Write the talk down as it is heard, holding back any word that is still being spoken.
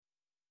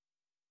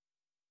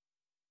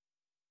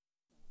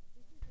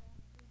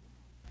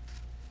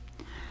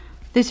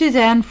This is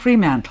Anne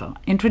Fremantle,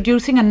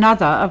 introducing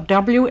another of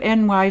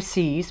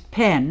WNYC's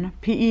P.E.N,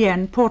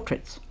 P.E.N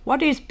portraits.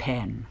 What is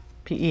P.E.N,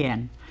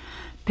 P.E.N?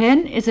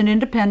 P.E.N is an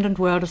independent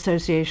world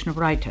association of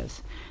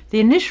writers.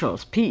 The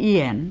initials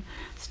P.E.N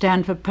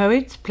stand for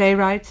poets,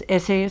 playwrights,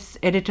 essayists,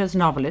 editors,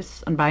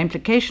 novelists, and by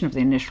implication of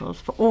the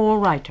initials, for all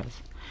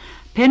writers.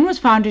 P.E.N was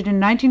founded in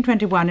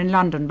 1921 in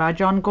London by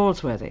John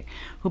Galsworthy,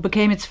 who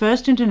became its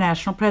first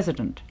international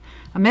president.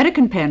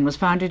 American P.E.N was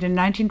founded in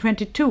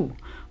 1922,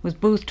 with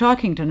Booth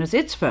Tarkington as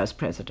its first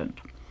president.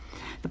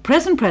 The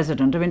present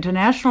president of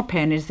International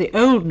P.E.N is the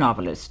old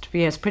novelist,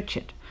 V.S.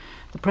 Pritchett.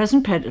 The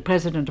present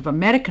president of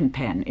American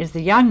P.E.N is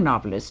the young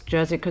novelist,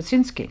 Jerzy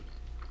Kosinski.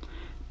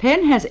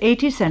 P.E.N has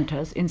 80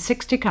 centers in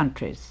 60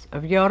 countries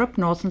of Europe,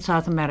 North and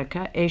South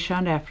America, Asia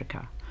and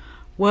Africa.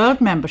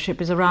 World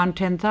membership is around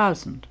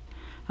 10,000.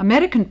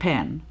 American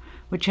P.E.N,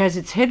 which has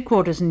its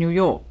headquarters in New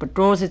York but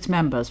draws its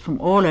members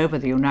from all over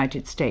the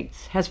United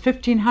States, has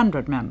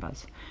 1,500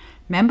 members.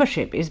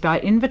 Membership is by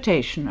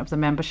invitation of the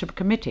membership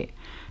committee,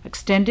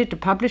 extended to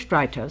published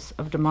writers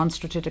of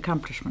demonstrative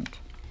accomplishment.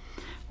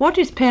 What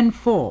is P.E.N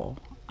for,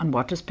 and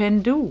what does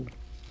P.E.N do?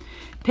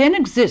 P.E.N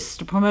exists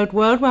to promote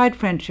worldwide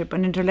friendship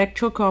and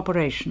intellectual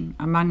cooperation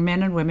among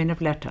men and women of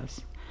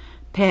letters.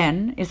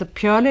 P.E.N is a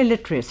purely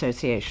literary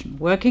association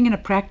working in a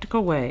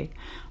practical way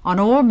on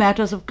all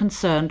matters of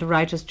concern to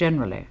writers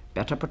generally: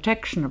 better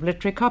protection of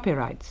literary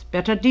copyrights,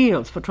 better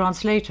deals for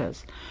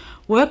translators,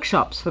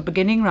 workshops for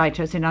beginning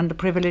writers in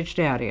underprivileged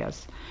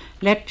areas,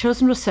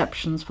 lectures and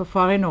receptions for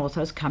foreign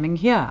authors coming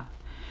here.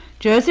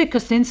 Jerzy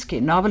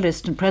Kosinski,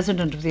 novelist and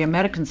president of the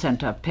American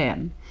Center of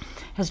P.E.N,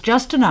 has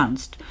just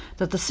announced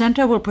that the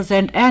center will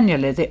present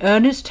annually the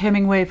Ernest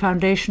Hemingway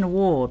Foundation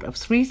Award of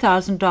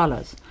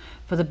 $3,000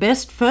 for the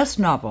best first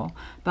novel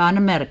by an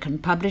American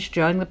published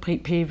during the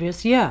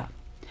previous year.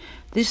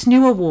 This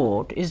new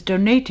award is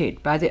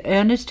donated by the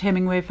Ernest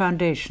Hemingway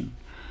Foundation,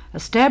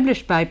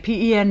 established by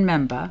P.E.N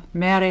member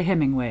Mary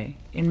Hemingway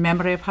in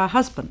memory of her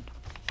husband.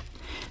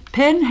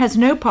 P.E.N has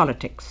no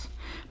politics,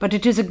 but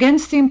it is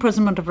against the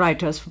imprisonment of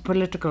writers for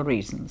political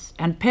reasons,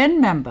 and P.E.N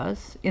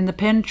members, in the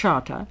P.E.N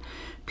Charter,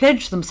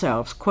 pledge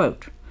themselves,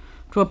 quote,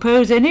 to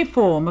oppose any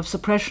form of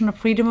suppression of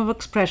freedom of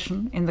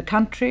expression in the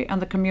country and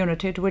the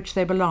community to which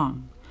they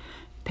belong.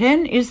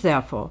 P.E.N is,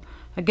 therefore,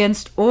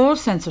 against all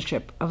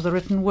censorship of the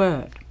written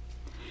word.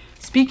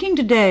 Speaking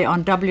today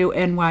on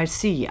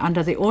WNYC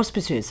under the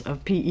auspices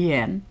of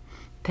P.E.N,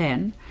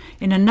 P.E.N,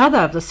 in another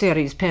of the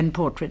series P.E.N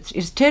portraits,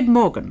 is Ted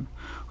Morgan,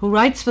 who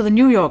writes for the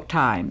New York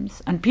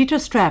Times, and Peter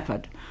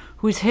Strafford,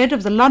 who is head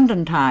of the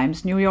London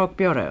Times New York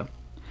bureau.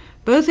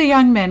 Both are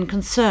young men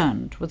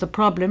concerned with the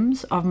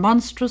problems of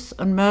monstrous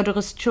and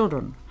murderous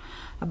children,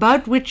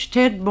 about which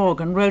Ted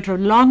Morgan wrote a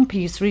long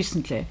piece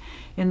recently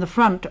in the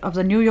front of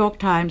the New York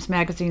Times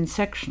magazine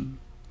section.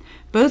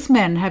 Both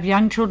men have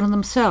young children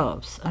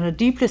themselves and are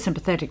deeply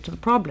sympathetic to the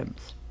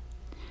problems.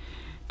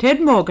 Ted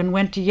Morgan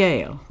went to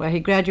Yale, where he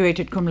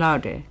graduated cum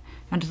laude,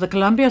 and to the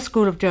Columbia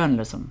School of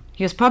Journalism.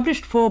 He has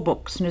published 4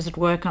 books and is at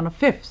work on a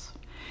 5th.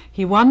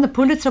 He won the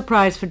Pulitzer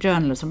Prize for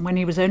Journalism when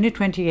he was only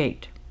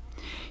 28.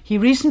 He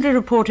recently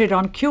reported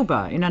on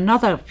Cuba in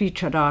another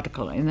featured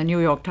article in the New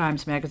York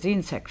Times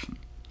magazine section.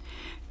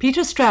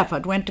 Peter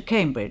Strafford went to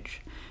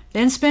Cambridge,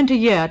 then spent a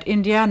year at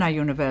Indiana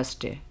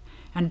University,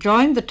 and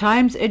joined the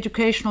Times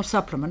Educational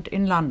Supplement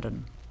in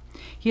London.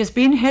 He has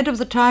been head of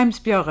the Times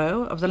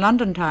Bureau, of the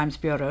London Times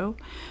Bureau,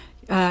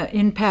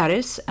 in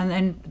Paris,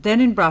 and then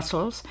in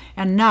Brussels,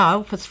 and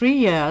now for 3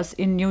 years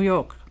in New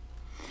York.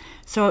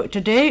 So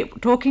today,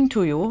 talking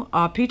to you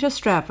are Peter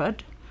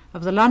Strafford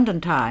of the London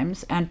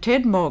Times and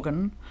Ted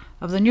Morgan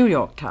of the New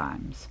York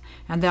Times,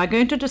 and they are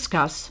going to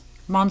discuss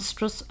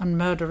Monstrous and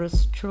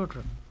Murderous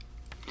Children.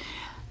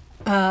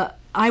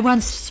 I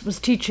once was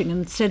teaching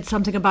and said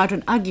something about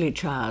an ugly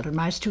child, and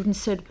my students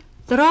said,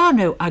 "There are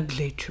no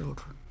ugly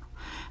children."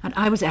 And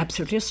I was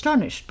absolutely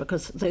astonished,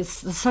 because there's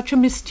such a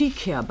mystique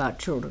here about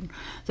children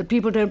that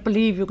people don't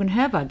believe you can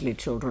have ugly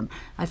children.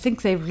 I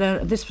think they've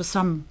learned, this was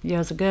some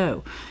years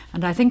ago,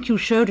 and I think you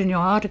showed in your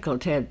article,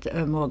 Ted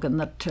Morgan,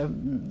 that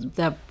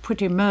they're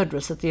pretty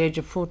murderous at the age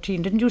of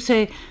 14. Didn't you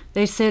say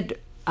they said,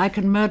 "I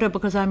can murder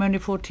because I'm only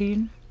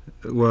 14"?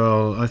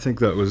 Well, I think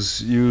that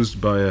was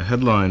used by a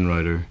headline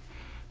writer.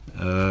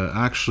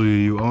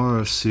 Actually, you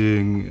are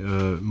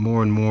seeing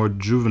more and more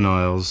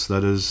juveniles,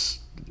 that is,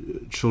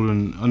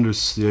 children under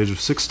the age of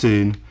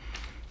 16,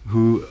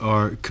 who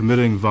are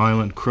committing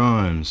violent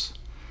crimes.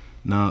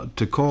 Now,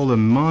 to call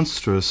them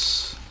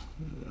monstrous,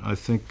 I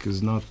think,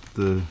 is not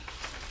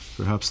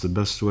perhaps the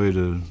best way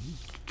to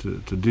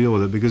deal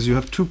with it, because you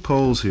have 2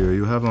 poles here.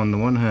 You have, on the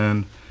one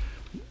hand,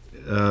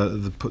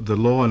 the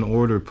law and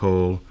order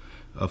pole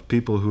of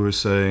people who are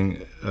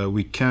saying,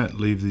 we can't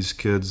leave these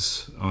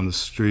kids on the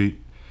street.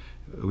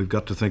 We've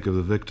got to think of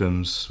the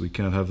victims. We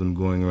can't have them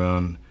going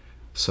around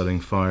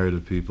setting fire to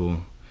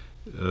people.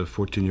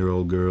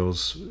 14-year-old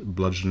girls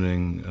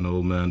bludgeoning an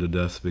old man to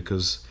death,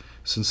 because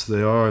since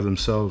they are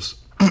themselves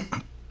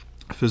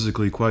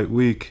physically quite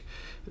weak,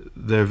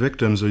 their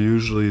victims are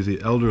usually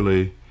the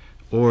elderly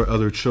or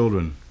other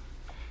children.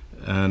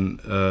 And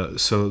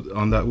so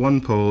on that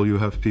one pole, you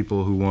have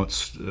people who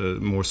want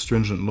more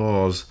stringent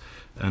laws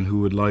and who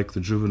would like the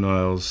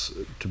juveniles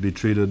to be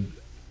treated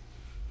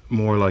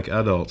more like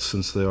adults,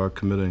 since they are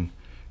committing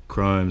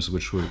crimes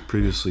which were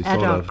previously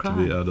thought of to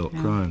be adult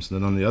crimes. And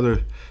then on the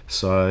other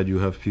side, you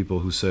have people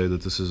who say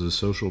that this is a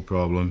social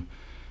problem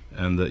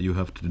and that you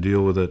have to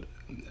deal with it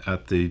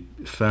at the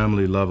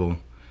family level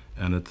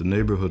and at the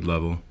neighborhood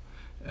level,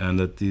 and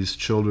that these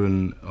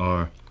children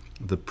are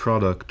the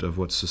product of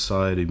what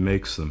society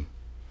makes them,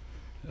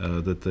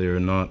 that they are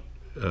not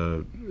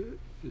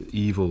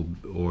evil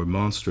or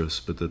monstrous,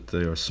 but that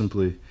they are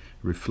simply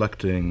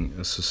reflecting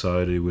a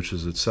society which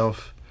is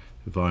itself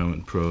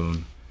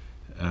violent-prone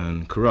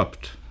and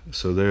corrupt.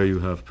 So there you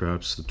have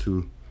perhaps the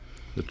two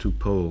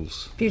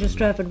poles. Peter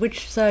Strafford,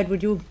 which side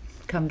would you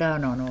come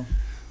down on? Or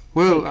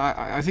well,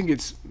 I think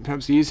it's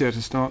perhaps easier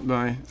to start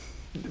by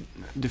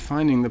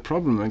defining the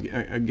problem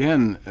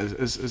again.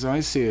 As I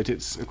see it,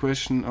 it's a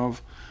question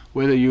of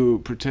whether you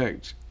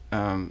protect,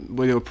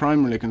 whether you're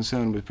primarily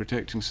concerned with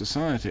protecting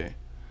society,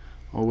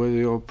 or whether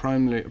you're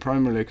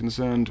primarily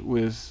concerned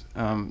with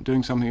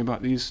doing something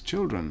about these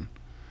children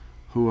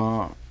who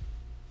are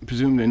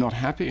presumably not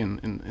happy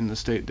in the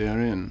state they're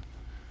in,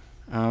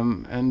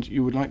 and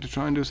you would like to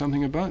try and do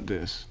something about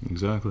this.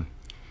 Exactly.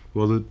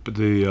 Well,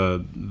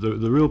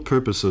 the real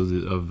purpose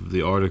of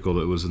the article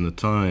that was in the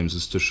Times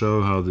is to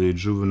show how the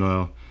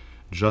juvenile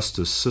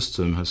justice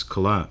system has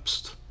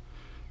collapsed,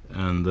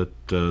 and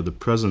that the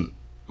present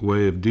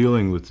way of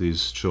dealing with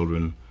these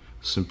children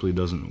simply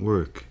doesn't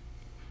work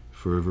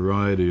for a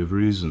variety of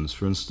reasons.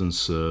 For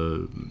instance,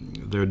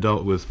 they're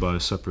dealt with by a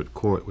separate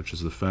court, which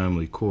is the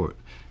family court.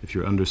 If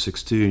you're under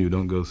 16, you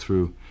don't go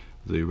through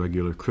the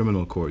regular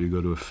criminal court. You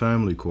go to a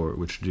family court,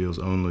 which deals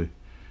only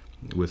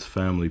with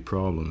family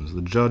problems.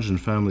 The judge in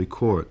family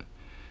court,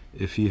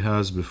 if he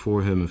has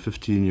before him a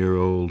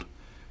 15-year-old,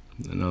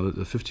 now a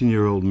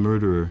 15-year-old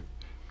murderer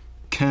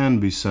can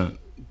be sent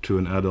to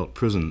an adult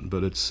prison,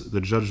 but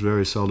the judge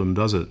very seldom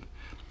does it,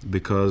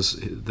 because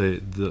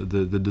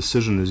the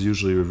decision is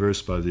usually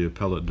reversed by the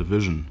appellate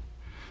division.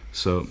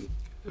 So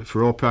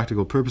for all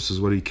practical purposes,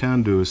 what he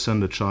can do is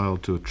send a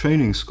child to a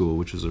training school,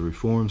 which is a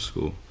reform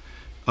school,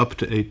 up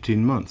to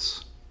 18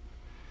 months.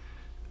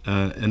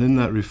 And in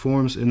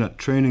that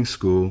training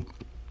school,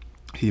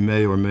 he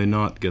may or may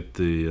not get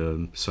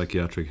the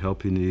psychiatric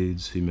help he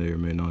needs. He may or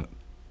may not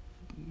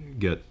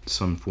get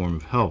some form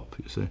of help,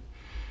 you see.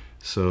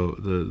 So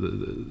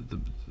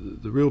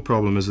the real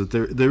problem is that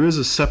there is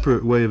a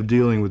separate way of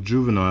dealing with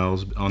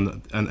juveniles,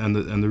 and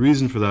the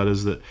reason for that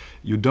is that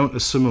you don't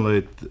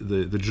assimilate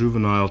the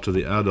juvenile to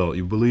the adult.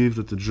 You believe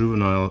that the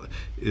juvenile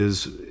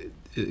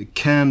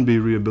can be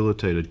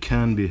rehabilitated,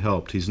 can be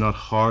helped. He's not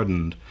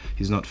hardened.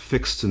 He's not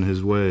fixed in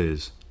his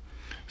ways.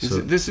 So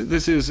this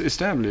is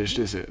established,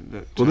 is it?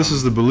 That, well, this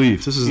is the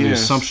belief. This is the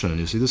assumption.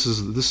 You see, this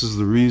is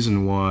the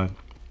reason why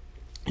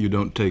you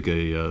don't take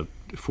a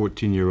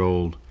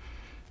 14-year-old.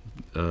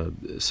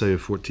 Say a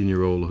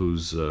 14-year-old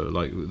who's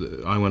like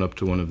I went up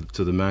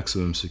to the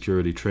maximum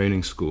security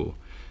training school,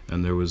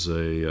 and there was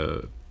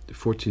a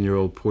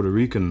 14-year-old Puerto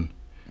Rican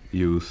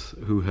youth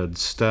who had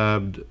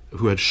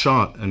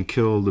shot and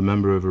killed a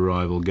member of a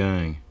rival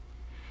gang.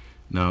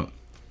 Now,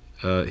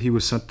 he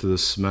was sent to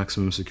this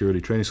maximum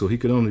security training school. He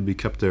could only be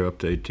kept there up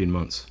to 18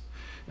 months.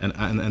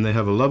 And they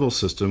have a level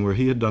system where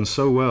he had done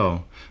so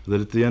well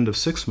that at the end of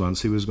 6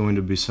 months he was going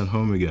to be sent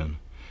home again.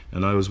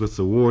 And I was with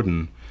the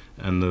warden,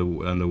 and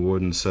the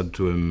warden said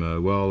to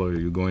him, "Well, are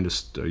you going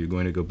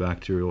to go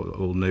back to your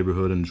old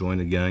neighborhood and join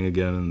a gang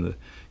again?" And the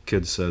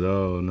kid said,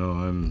 "Oh no,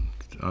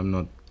 I'm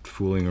not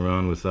fooling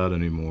around with that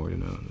anymore, you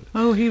know."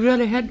 Oh, he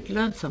really had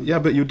learned something. Yeah,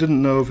 but you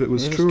didn't know if it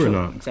was true or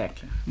not.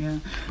 Exactly. Yeah.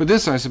 But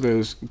this, I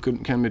suppose,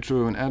 can be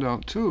true of an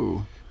adult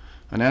too.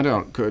 An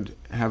adult could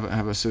have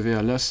a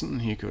severe lesson.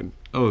 He could,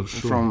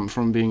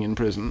 from being in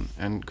prison,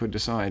 and could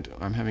decide,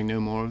 "I'm having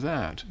no more of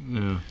that."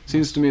 Yeah.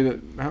 Seems to me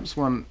that perhaps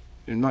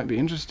it might be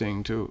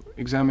interesting to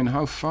examine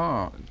how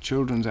far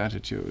children's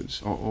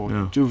attitudes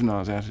or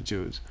juveniles'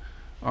 attitudes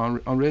are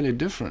really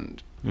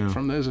different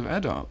from those of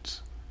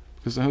adults,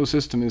 because the whole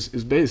system is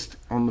based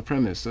on the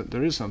premise that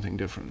there is something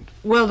different.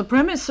 Well, the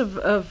premise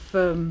of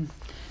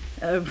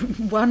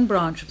one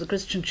branch of the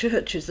Christian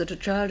Church is that a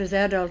child is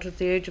adult at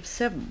the age of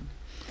 7,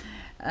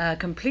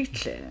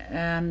 completely,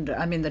 and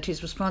I mean that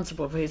he's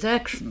responsible for his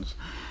actions.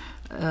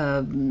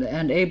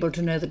 And able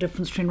to know the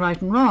difference between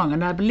right and wrong.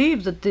 And I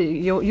believe that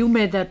you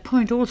made that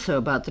point also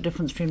about the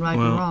difference between right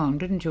and wrong,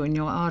 didn't you, in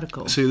your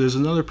article? See, there's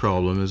another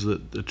problem, is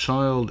that the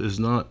child is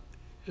not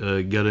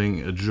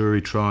getting a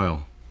jury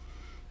trial.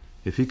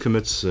 If he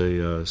commits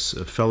a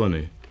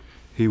felony,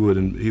 he would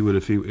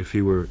if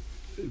he were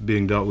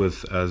being dealt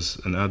with as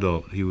an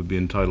adult, he would be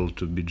entitled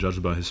to be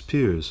judged by his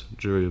peers,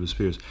 jury of his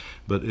peers.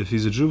 But if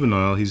he's a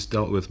juvenile, he's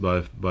dealt with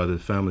by the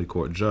family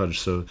court judge,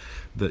 so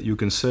that you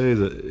can say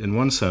that in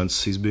one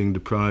sense he's being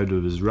deprived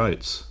of his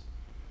rights,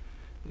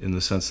 in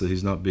the sense that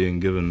he's not being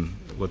given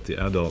what the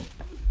adult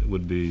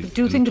would be entitled to.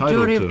 Do you think a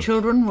jury of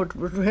children would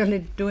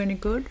really do any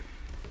good?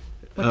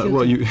 What do you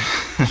well,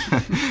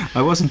 think?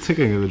 I wasn't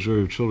thinking of a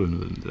jury of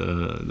children.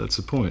 That's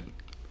a point.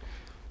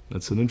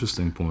 That's an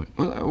interesting point.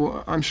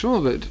 Well, I'm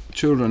sure that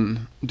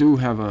children do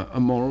have a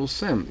moral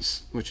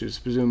sense, which is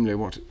presumably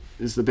what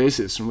is the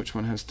basis from which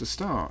one has to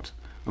start.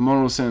 A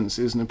moral sense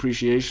is an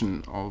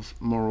appreciation of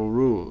moral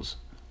rules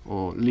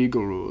or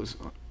legal rules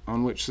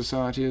on which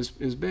society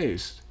is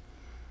based.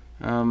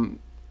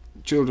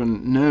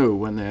 Children know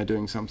when they are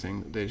doing something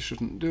that they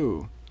shouldn't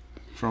do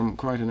from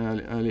quite an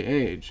early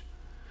age.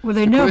 Well,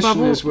 they The know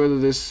question about is whether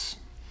this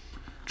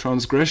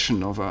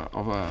transgression of a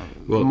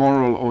Well,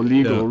 moral or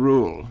legal yeah.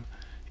 rule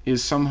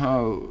is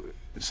somehow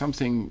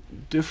something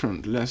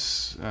different,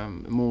 less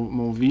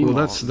more venal.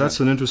 Well, that's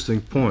an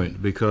interesting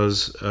point,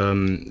 because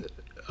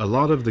a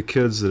lot of the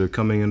kids that are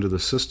coming into the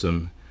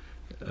system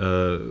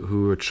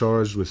who are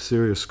charged with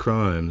serious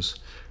crimes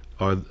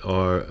are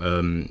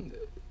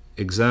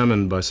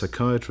examined by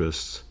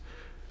psychiatrists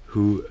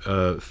who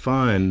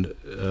find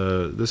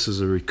this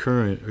is a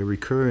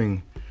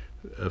recurring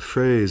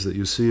phrase that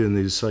you see in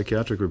these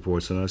psychiatric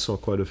reports, and I saw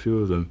quite a few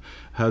of them,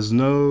 has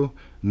no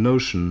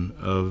notion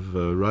of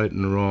right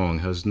and wrong,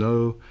 has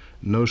no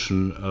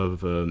notion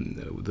of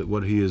that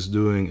what he is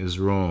doing is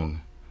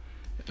wrong.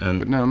 And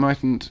But now,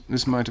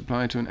 this might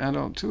apply to an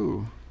adult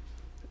too?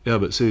 yeah,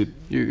 but see,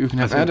 You can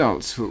have think-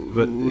 adults who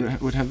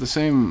would have the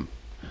same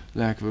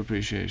lack of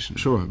appreciation.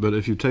 sure, but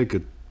if you take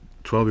a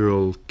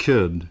 12-year-old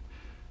kid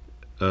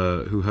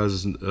who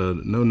has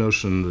no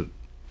notion that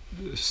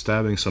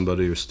stabbing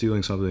somebody or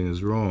stealing something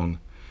is wrong,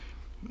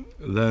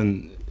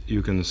 then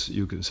you can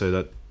say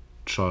that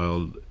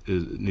child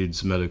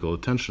needs medical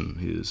attention.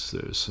 He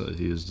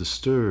is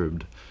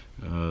disturbed.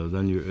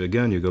 Then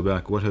you go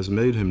back. What has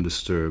made him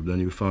disturbed? Then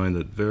you find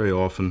that very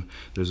often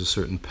there's a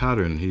certain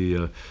pattern.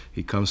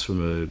 He comes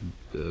from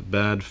a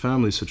bad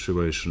family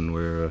situation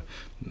where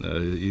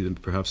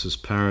perhaps his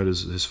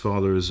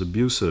father is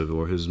abusive,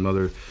 or his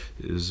mother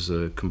is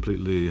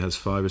has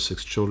 5 or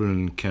 6 children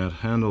and can't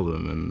handle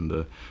them, and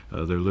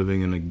they're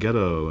living in a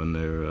ghetto, and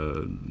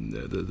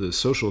the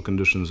social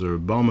conditions are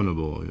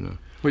abominable.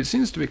 Well, it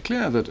seems to be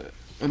clear that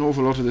an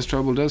awful lot of this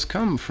trouble does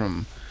come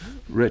from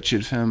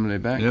wretched family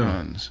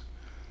backgrounds.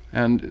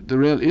 And the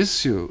real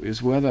issue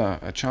is whether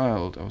a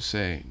child of,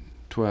 say,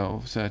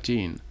 12,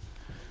 13,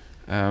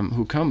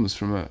 who comes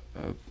from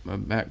a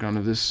background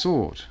of this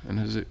sort and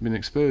has been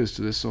exposed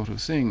to this sort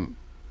of thing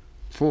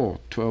for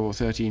 12 or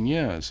 13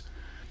 years,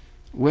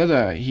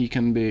 whether he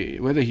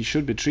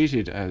should be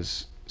treated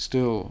as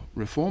still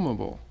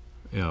reformable.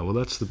 Yeah, well,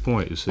 that's the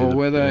point, you see. Or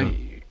whether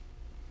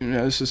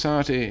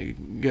society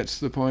gets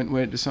to the point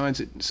where it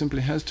decides it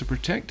simply has to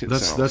protect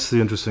itself. That's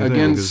the interesting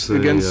against thing.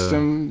 against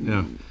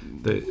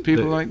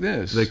people they, like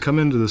this. They come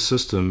into the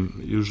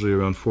system usually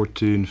around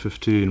 14,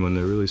 15, when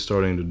they're really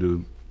starting to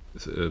do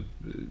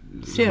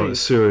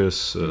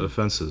serious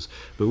offenses.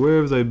 But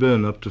where have they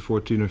been up to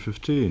 14 or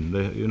 15?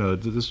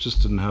 This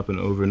just didn't happen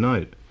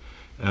overnight.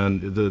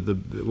 And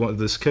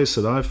this case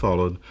that I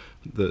followed,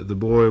 the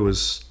boy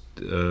was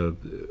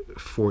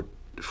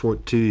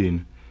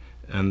 14,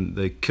 and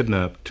they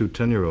kidnapped 2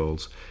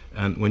 10-year-olds.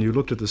 And when you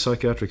looked at the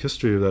psychiatric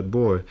history of that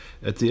boy,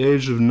 at the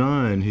age of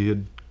 9, he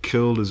had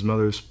killed his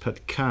mother's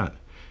pet cat.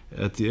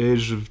 At the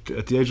age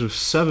of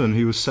 7,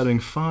 he was setting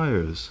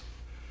fires.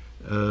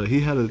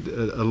 He had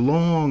a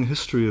long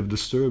history of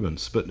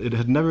disturbance, but it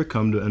had never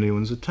come to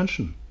anyone's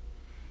attention.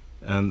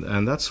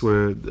 And that's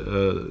where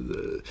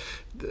the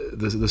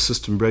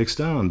system breaks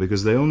down,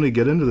 because they only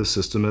get into the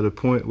system at a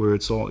point where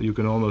you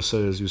can almost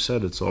say, as you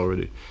said, it's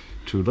already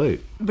too late.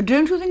 But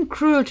don't you think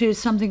cruelty is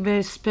something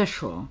very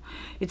special?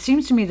 It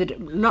seems to me that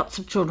lots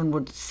of children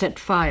would set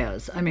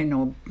fires,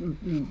 or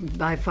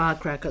buy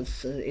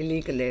firecrackers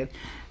illegally,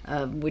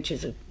 which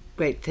is a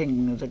great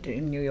thing that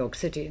in New York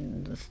City,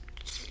 in the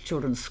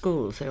children's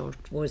schools, they're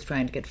always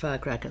trying to get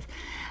firecrackers.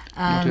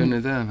 Not only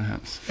there,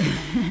 perhaps.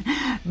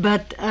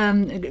 But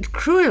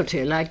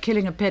cruelty, like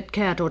killing a pet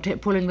cat or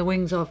pulling the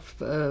wings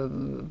off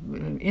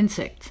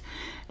insects,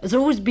 has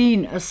always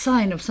been a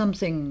sign of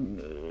something,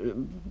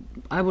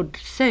 I would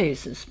say,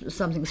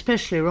 something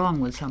especially wrong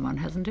with someone,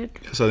 hasn't it?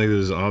 Yes, I think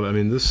there's.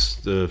 This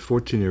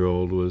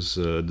 14-year-old was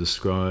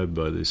described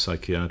by the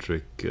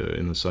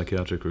in the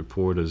psychiatric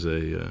report as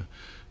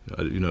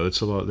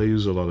it's a lot. They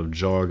use a lot of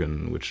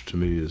jargon, which to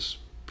me is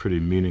pretty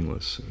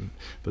meaningless.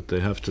 But they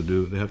have to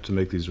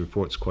make these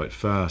reports quite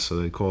fast, so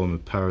they call him a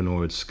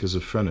paranoid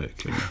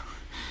schizophrenic,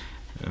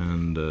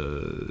 and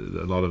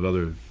a lot of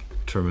other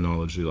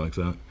terminology like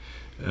that.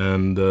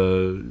 And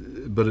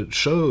but it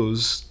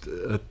shows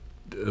a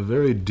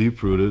very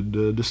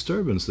deep-rooted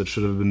disturbance that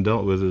should have been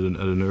dealt with at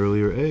an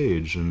earlier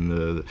age,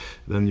 and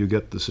then you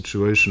get the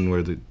situation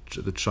where the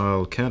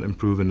child can't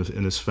improve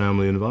in his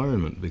family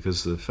environment,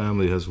 because the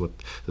family has what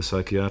the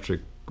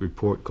psychiatric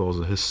report calls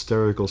a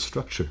hysterical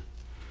structure,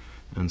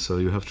 and so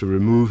you have to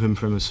remove him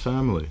from his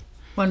family.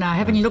 Well, now,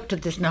 having looked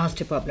at this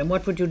nasty problem,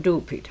 what would you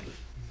do, Peter?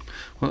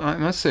 Well, I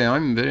must say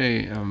I'm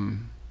very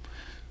I'm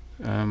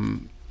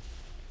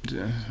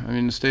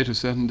in a state of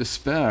certain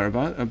despair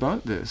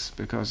about this,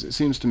 because it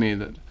seems to me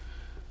that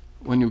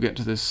when you get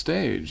to this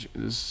stage,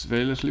 there's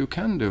very little you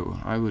can do,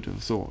 I would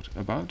have thought,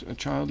 about a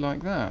child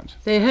like that.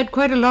 They had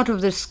quite a lot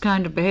of this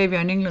kind of behaviour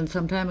in England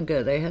some time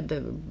ago. They had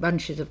the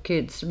bunches of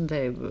kids, and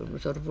they were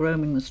sort of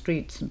roaming the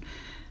streets.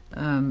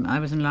 And I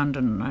was in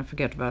London, I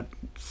forget, about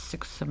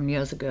 6-7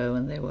 years ago,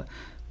 and there were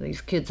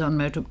these kids on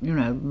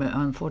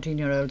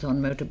 14-year-olds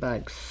on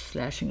motorbikes,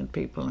 slashing at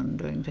people and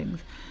doing things.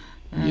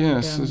 And,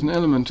 yes, there's an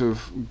element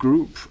of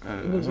group,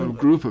 sort of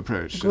group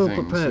approach to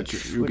things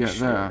that you get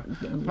there.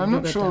 But I'm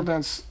not sure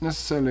that's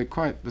necessarily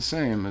quite the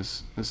same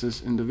as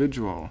this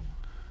individual.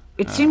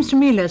 It seems to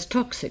me less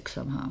toxic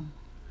somehow.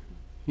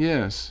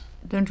 Yes.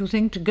 Don't you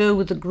think, to go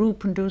with the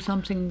group and do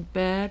something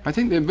bad? I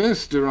think they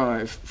both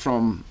derive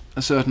from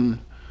a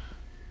certain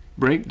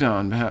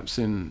breakdown, perhaps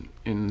in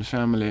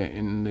family,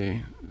 in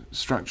the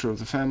structure of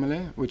the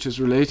family, which is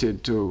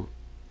related to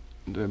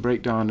the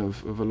breakdown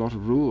of a lot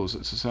of rules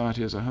that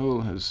society as a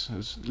whole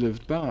has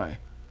lived by.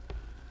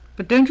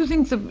 But don't you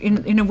think that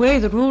in a way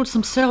the rules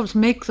themselves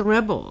make the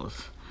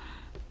rebels?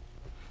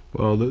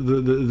 Well,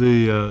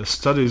 the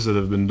studies that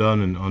have been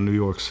done on New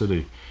York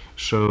City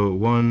show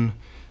one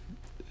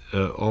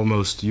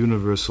almost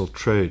universal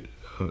trait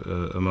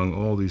among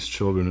all these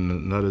children,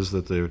 and that is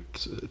that they're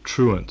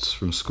truants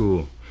from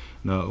school.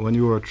 Now, when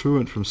you are a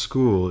truant from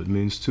school, it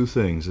means two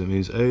things. It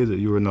means A, that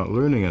you are not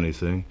learning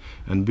anything,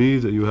 and B,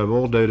 that you have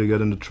all day to get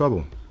into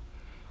trouble.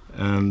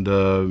 And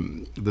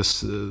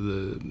this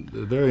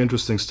very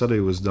interesting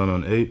study was done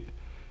on 8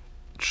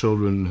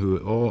 children who were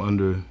all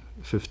under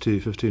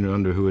 15 or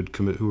under, who had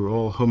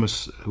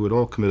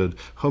all committed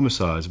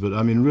homicides. But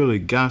I mean, really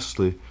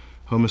ghastly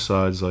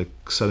homicides, like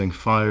setting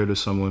fire to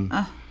someone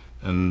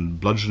and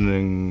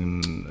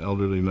bludgeoning an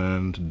elderly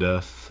man to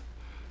death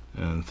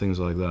and things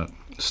like that.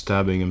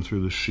 Stabbing him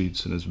through the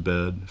sheets in his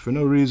bed for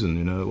no reason.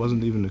 It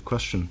wasn't even a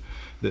question.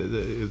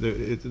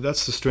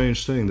 That's the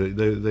strange thing.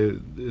 They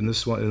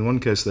in one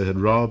case they had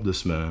robbed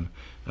this man,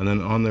 and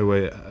then on their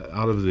way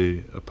out of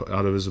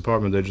his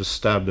apartment they just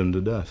stabbed him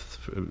to death.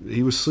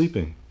 He was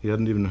sleeping. He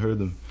hadn't even heard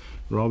them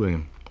robbing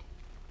him.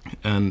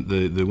 And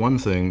the one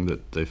thing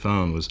that they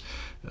found was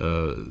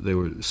they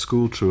were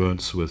school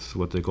truants with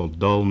what they called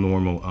dull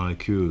normal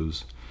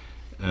IQs.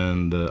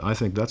 And I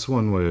think that's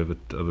one way of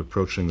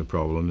approaching the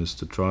problem, is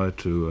to try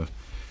to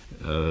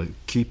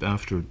keep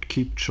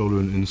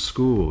children in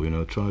school.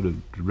 Try to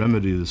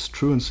remedy this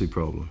truancy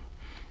problem.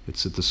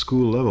 It's at the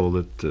school level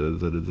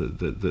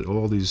that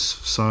all these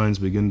signs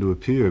begin to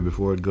appear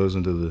before it goes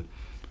into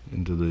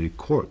the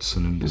courts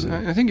and into.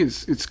 I think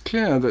it's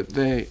clear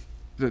that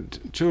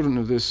children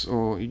of this,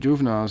 or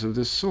juveniles of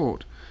this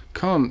sort,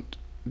 can't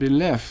be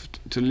left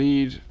to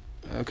lead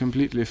a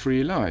completely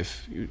free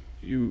life.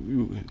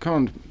 You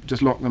can't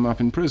just lock them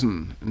up in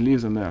prison and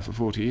leave them there for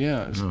 40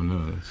 years.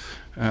 No.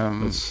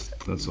 That's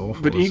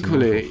awful. But that's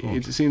equally,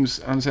 it seems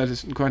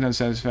quite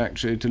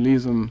unsatisfactory to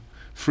leave them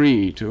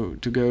free to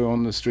go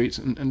on the streets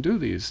and do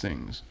these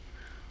things.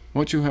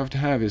 What you have to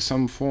have is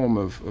some form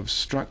of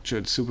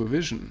structured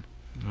supervision.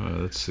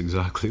 That's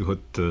exactly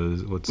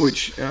what's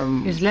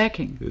is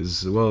lacking.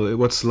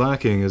 What's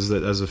lacking is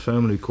that, as a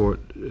family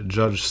court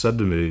judge said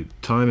to me,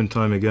 time and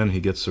time again, he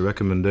gets a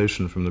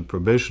recommendation from the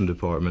probation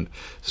department,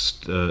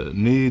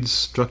 needs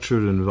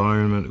structured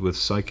environment with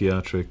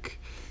psychiatric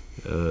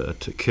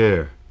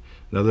care.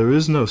 Now, there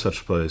is no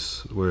such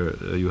place where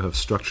you have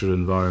structured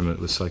environment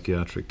with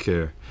psychiatric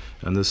care.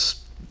 And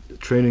this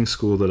training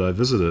school that I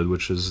visited,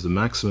 which is the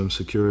maximum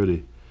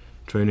security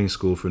training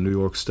school for New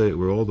York State,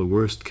 where all the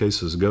worst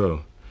cases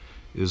go,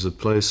 is a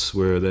place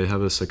where they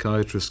have a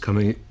psychiatrist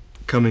coming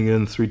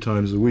in 3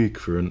 times a week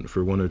for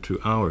 1 or 2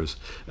 hours,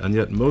 and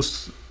yet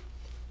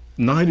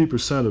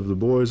 90% of the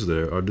boys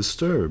there are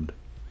disturbed.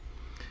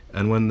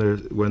 And when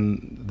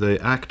they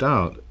act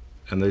out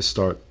and they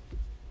start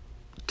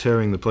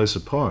tearing the place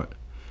apart,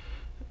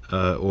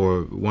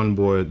 or one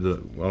boy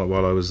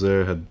while I was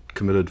there had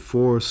committed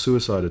 4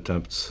 suicide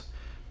attempts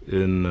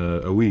in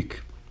a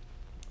week.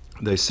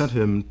 They sent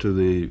him to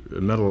the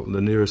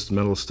nearest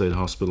mental state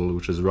hospital,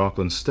 which is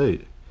Rockland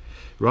State.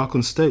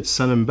 Rockland State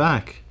sent him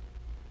back,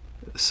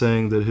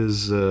 saying that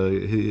his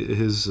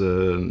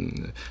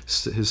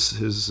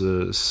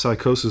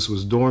psychosis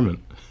was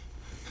dormant,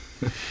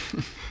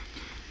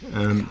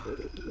 and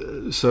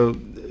so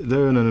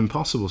they're in an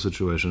impossible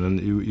situation.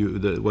 And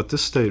what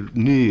this state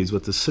needs,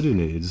 what the city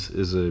needs,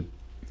 is a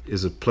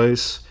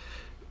place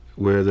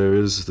where there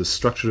is the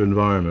structured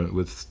environment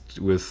with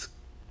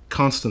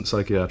constant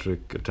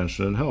psychiatric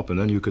attention and help, and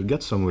then you could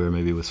get somewhere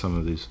maybe with some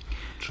of these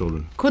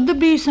children. Could there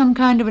be some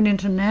kind of an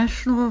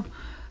international,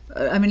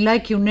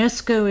 like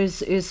UNESCO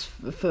is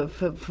for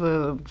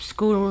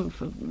school,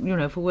 for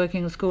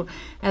working in school,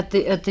 at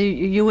the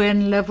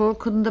UN level?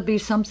 Couldn't there be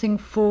something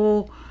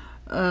for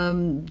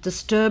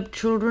disturbed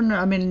children?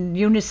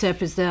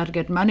 UNICEF is there to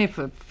get money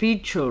for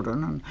feed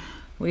children, and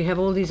we have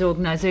all these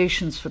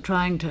organizations for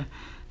trying to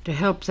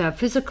help their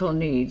physical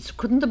needs.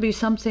 Couldn't there be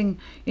something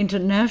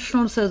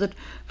international, so that,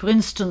 for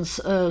instance,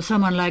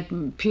 someone like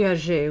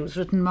Piaget, who's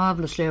written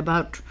marvelously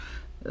about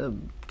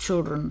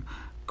children,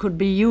 could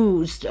be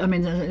used, I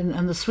mean,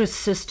 and the Swiss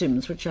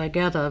systems, which I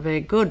gather are very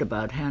good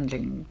about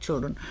handling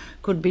children,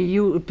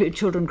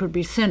 children could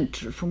be sent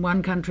from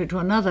one country to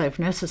another if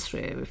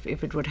necessary,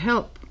 if it would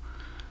help.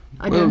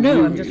 I don't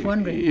know, I'm just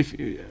wondering.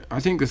 I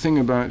think the thing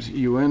about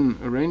UN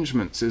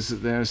arrangements is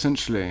that they're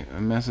essentially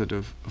a method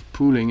of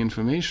pooling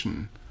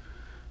information.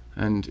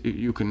 And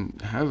you can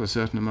have a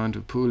certain amount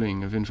of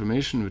pooling of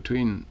information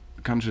between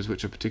countries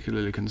which are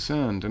particularly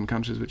concerned and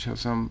countries which have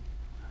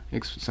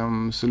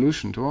some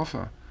solution to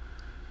offer.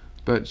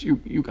 But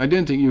I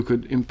don't think you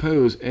could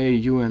impose a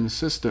UN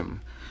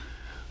system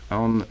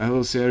on a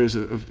whole series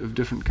of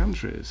different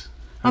countries.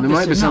 And there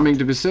might be something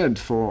to be said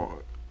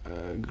for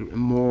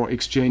more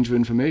exchange of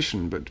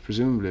information, but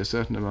presumably a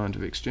certain amount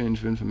of exchange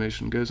of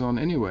information goes on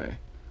anyway.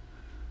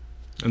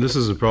 And this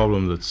is a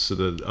problem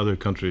that other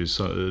countries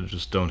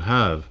just don't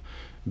have,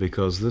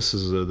 because this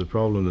is the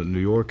problem that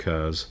New York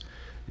has.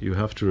 You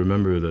have to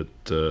remember that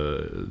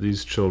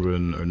these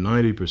children are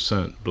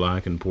 90%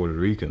 black and Puerto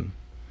Rican.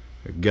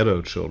 They're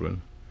ghetto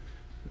children.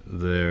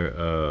 They're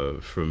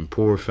from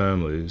poor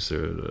families.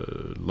 They're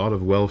a lot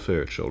of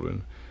welfare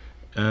children.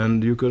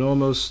 And you could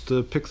almost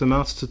pick them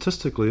out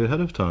statistically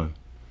ahead of time.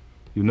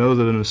 You know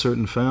that in a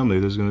certain family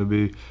there's going to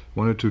be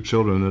 1 or 2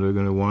 children that are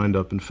going to wind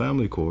up in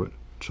family court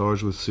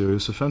charged with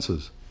serious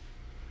offenses.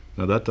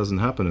 Now that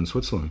doesn't happen in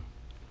Switzerland.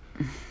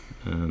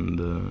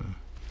 And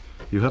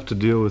you have to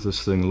deal with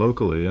this thing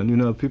locally, and you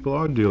know, people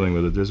are dealing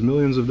with it. There's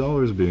millions of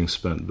dollars being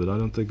spent, but I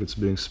don't think it's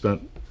being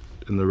spent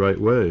in the right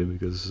way,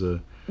 because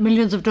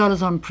millions of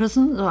dollars on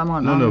prisons?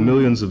 No,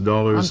 millions of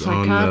dollars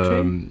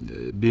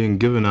on being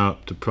given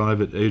out to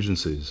private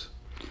agencies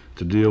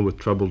to deal with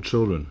troubled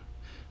children.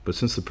 But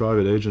since the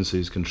private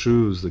agencies can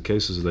choose the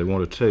cases they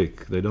want to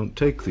take, they don't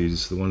take the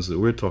ones that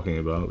we're talking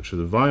about, which are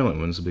the violent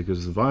ones,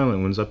 because the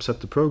violent ones upset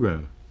the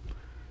program.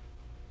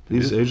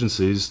 These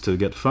agencies, to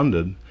get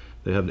funded,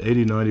 they have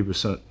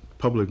 80-90%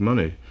 public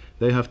money.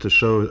 They have to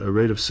show a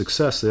rate of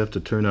success. They have to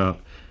turn out,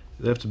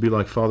 they have to be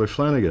like Father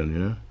Flanagan, you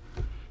know.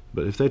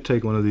 But if they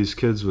take one of these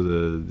kids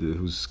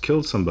who's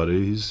killed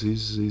somebody,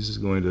 he's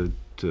going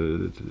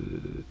to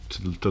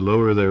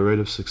lower their rate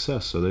of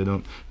success. So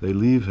they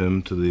leave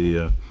him to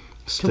the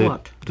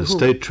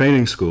state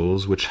training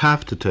schools, which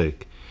have to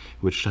take,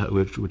 which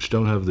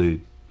don't have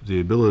the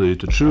ability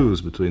to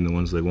choose between the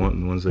ones they want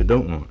and the ones they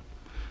don't want.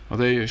 Are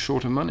they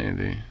short of money,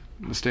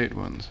 the state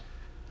ones?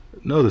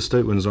 No, the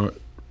state ones aren't.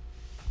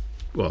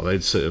 Well,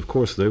 they'd say, of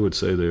course, they would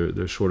say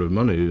they're short of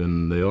money,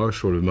 and they are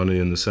short of money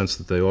in the sense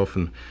that they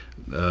often,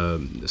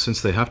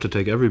 since they have to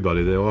take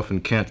everybody, they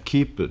often can't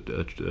keep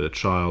a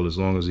child as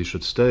long as he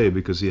should stay,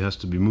 because he has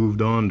to be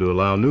moved on to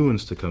allow new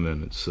ones to come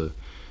in. It's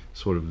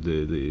sort of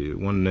the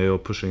one nail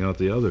pushing out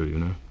the other, you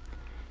know.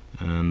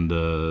 And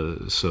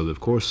so, of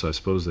course, I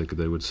suppose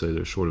they would say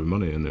they're short of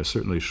money, and they're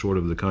certainly short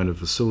of the kind of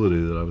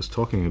facility that I was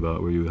talking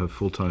about, where you have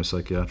full-time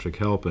psychiatric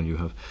help and you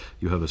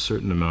have a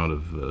certain amount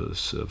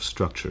of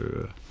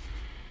structure.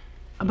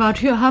 About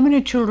here, how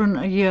many children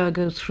a year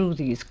go through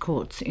these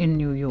courts in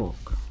New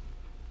York?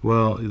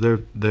 Well,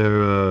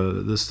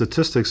 the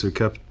statistics are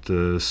kept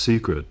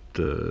secret.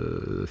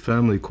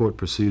 Family court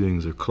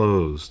proceedings are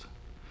closed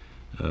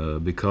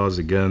because,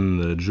 again,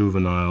 the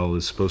juvenile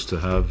is supposed to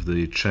have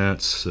the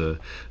chance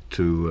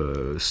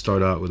to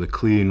start out with a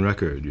clean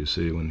record. You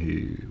see, when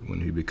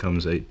he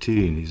becomes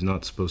 18, he's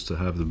not supposed to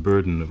have the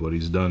burden of what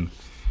he's done.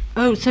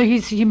 Oh, so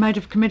he might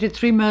have committed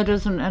 3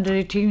 murders and at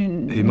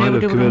 18 he might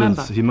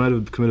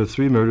have committed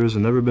 3 murders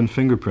and never been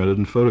fingerprinted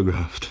and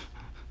photographed.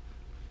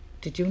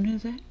 Did you know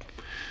that?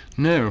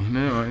 No,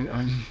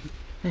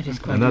 That is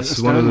quite and that's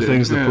one of the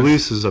things the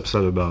police is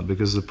upset about,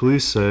 because the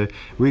police say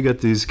we get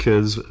these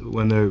kids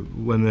when they're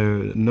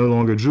no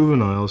longer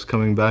juveniles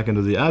coming back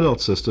into the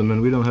adult system,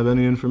 and we don't have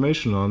any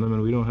information on them,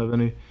 and we don't have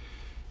any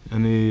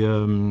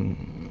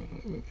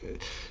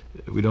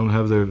we don't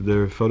have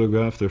their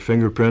photograph, their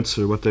fingerprints,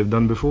 or what they've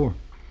done before.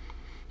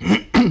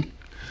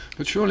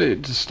 But surely,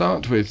 to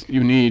start with,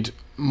 you need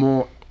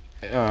more,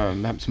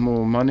 perhaps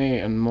more money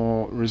and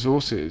more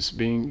resources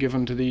being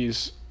given to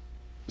these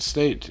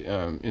state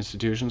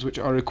institutions, which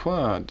are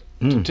required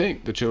to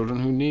take the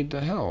children who need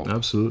the help.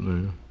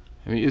 Absolutely.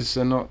 I mean, is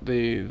there not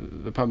the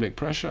public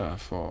pressure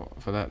for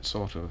that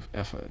sort of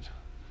effort?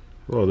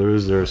 Well,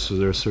 there are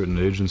certain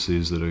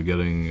agencies that are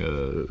getting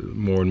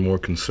more and more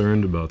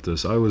concerned about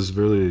this. I was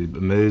really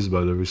amazed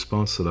by the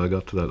response that I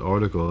got to that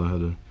article. I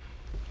had a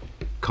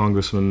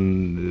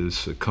congressman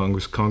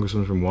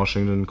from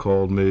Washington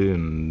called me,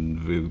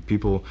 and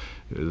people,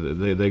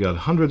 they got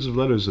hundreds of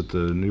letters at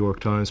the New York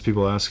Times,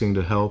 people asking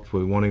to help,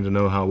 wanting to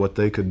know what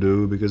they could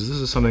do, because this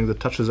is something that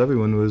touches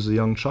everyone who is a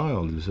young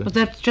child, you see. But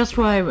that's just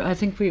why I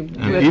think we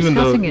were even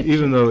discussing it.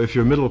 Even though if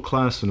you're middle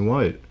class and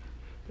white,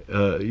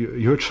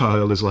 your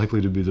child is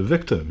likely to be the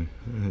victim.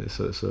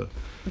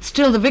 But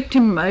still, the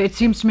victim, it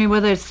seems to me,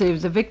 whether it's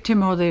the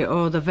victim or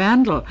the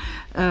vandal,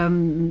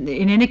 in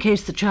any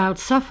case the child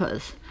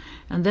suffers,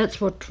 and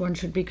that's what one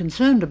should be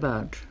concerned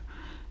about.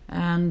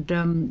 And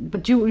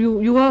but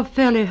you are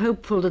fairly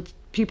hopeful that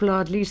people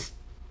are at least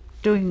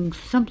doing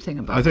something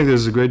about it. I think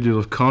there's a great deal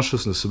of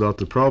consciousness about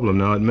the problem.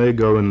 Now, it may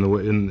go in the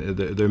way,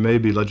 there may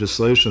be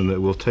legislation that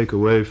will take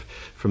away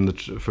from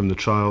the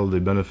child the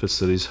benefits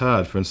that he's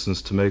had. For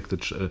instance, to make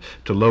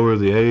to lower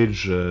the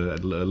age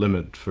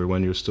limit for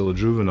when you're still a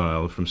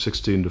juvenile from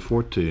 16 to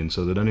 14,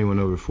 so that anyone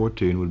over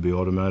 14 would be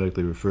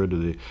automatically referred to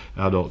the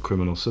adult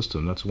criminal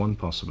system. That's one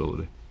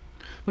possibility.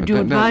 Would you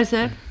advise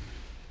that?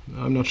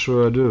 I'm not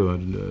sure I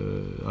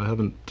do. I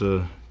haven't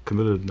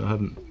committed. I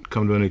haven't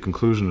come to any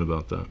conclusion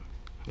about that.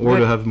 Or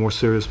to have more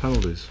serious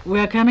penalties. We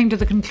are coming to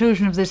the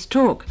conclusion of this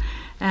talk,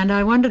 and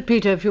I wondered,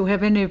 Peter, if you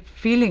have any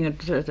feeling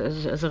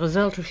as a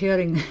result of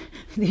hearing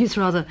these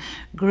rather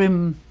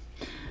grim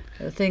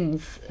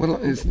things. Well,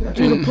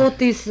 do you report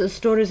these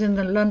stories in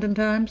the London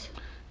Times?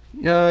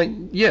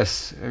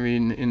 Yes. I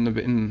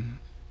mean,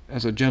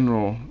 as a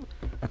general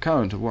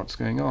account of what's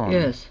going on.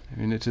 Yes. I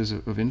mean, it is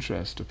of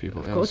interest to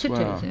people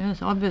elsewhere. Of course it is,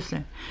 yes,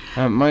 obviously.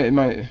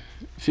 My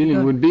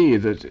feeling would be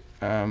that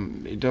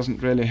it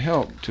doesn't really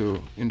help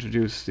to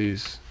introduce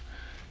these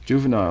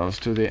juveniles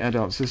to the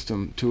adult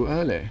system too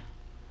early,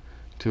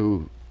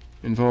 to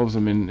involve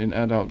them in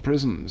adult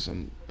prisons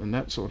and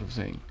that sort of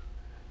thing.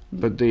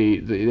 But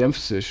the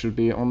emphasis should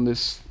be on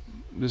this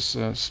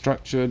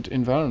structured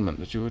environment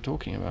that you were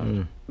talking about.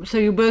 Mm. So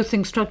you both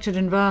think structured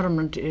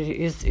environment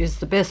is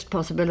the best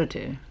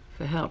possibility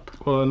for help?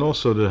 Well, and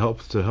also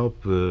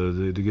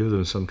to give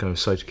them some kind of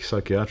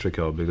psychiatric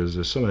help, because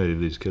there's so many of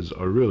these kids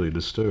are really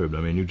disturbed.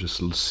 I mean, you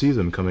just see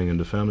them coming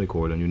into family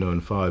court, and you know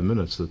in 5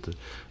 minutes that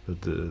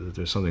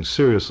there's something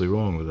seriously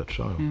wrong with that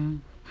child. Yeah.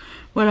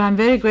 Well, I'm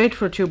very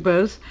grateful to you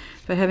both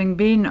for having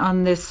been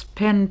on this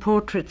P.E.N.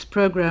 Portraits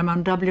program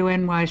on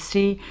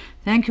WNYC.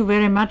 Thank you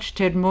very much,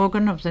 Ted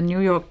Morgan of the New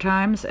York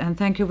Times, and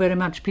thank you very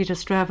much, Peter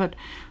Strafford,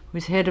 who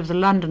is head of the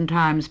London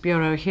Times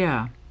bureau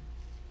here.